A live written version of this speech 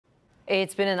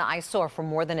It's been an eyesore for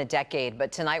more than a decade,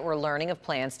 but tonight we're learning of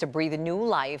plans to breathe new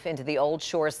life into the Old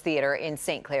Shores Theater in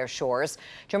St. Clair Shores.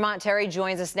 Jermont Terry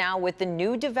joins us now with the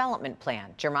new development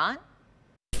plan. Jermont?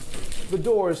 The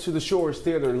doors to the Shores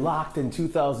Theater locked in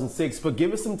 2006, but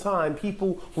give it some time,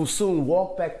 people will soon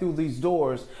walk back through these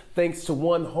doors thanks to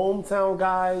one hometown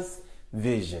guy's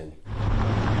vision.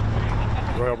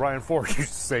 Royal Brian Ford used to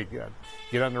say,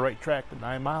 get on the right track at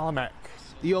 9 Mile a Mac.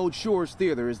 The Old Shores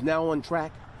Theater is now on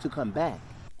track to come back.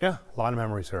 Yeah, a lot of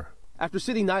memories here. After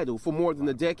sitting idle for more than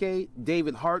a decade,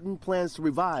 David Harton plans to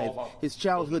revive his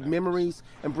childhood memories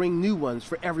and bring new ones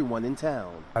for everyone in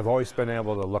town. I've always been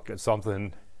able to look at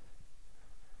something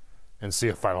and see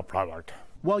a final product.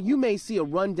 While you may see a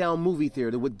rundown movie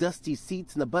theater with dusty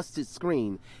seats and a busted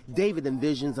screen, David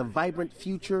envisions a vibrant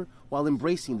future while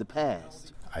embracing the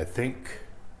past. I think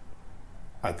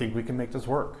we can make this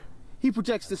work. He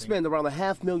projects to spend around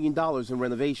 $500,000 in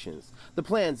renovations. The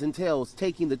plans entails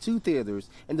taking the two theaters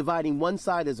and dividing one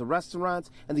side as a restaurant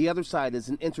and the other side as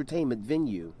an entertainment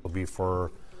venue. It'll be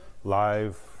for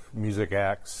live music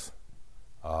acts,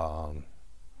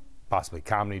 possibly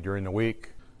comedy during the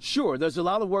week. Sure, there's a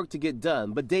lot of work to get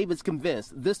done, but David's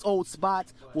convinced this old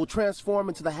spot will transform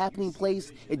into the happening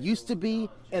place it used to be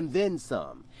and then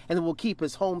some, and it will keep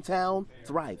his hometown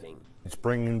thriving. It's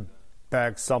bringing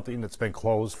back something that's been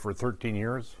closed for 13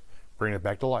 years, bring it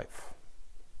back to life.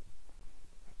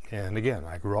 And again,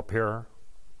 I grew up here.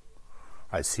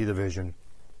 I see the vision.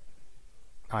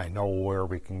 I know where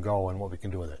we can go and what we can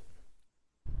do with it.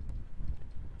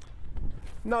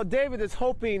 Now, David is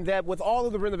hoping that with all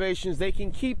of the renovations, they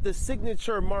can keep the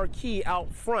signature marquee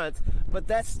out front, but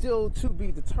that's still to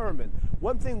be determined.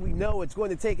 One thing we know, it's going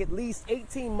to take at least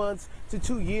 18 months to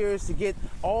 2 years to get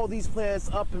all these plans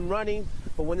up and running,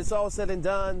 but when it's all said and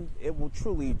done, it will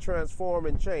truly transform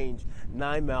and change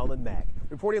 9 Mile and Mac.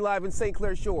 Reporting live in St.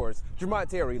 Clair Shores, Jermont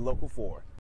Terry, Local 4.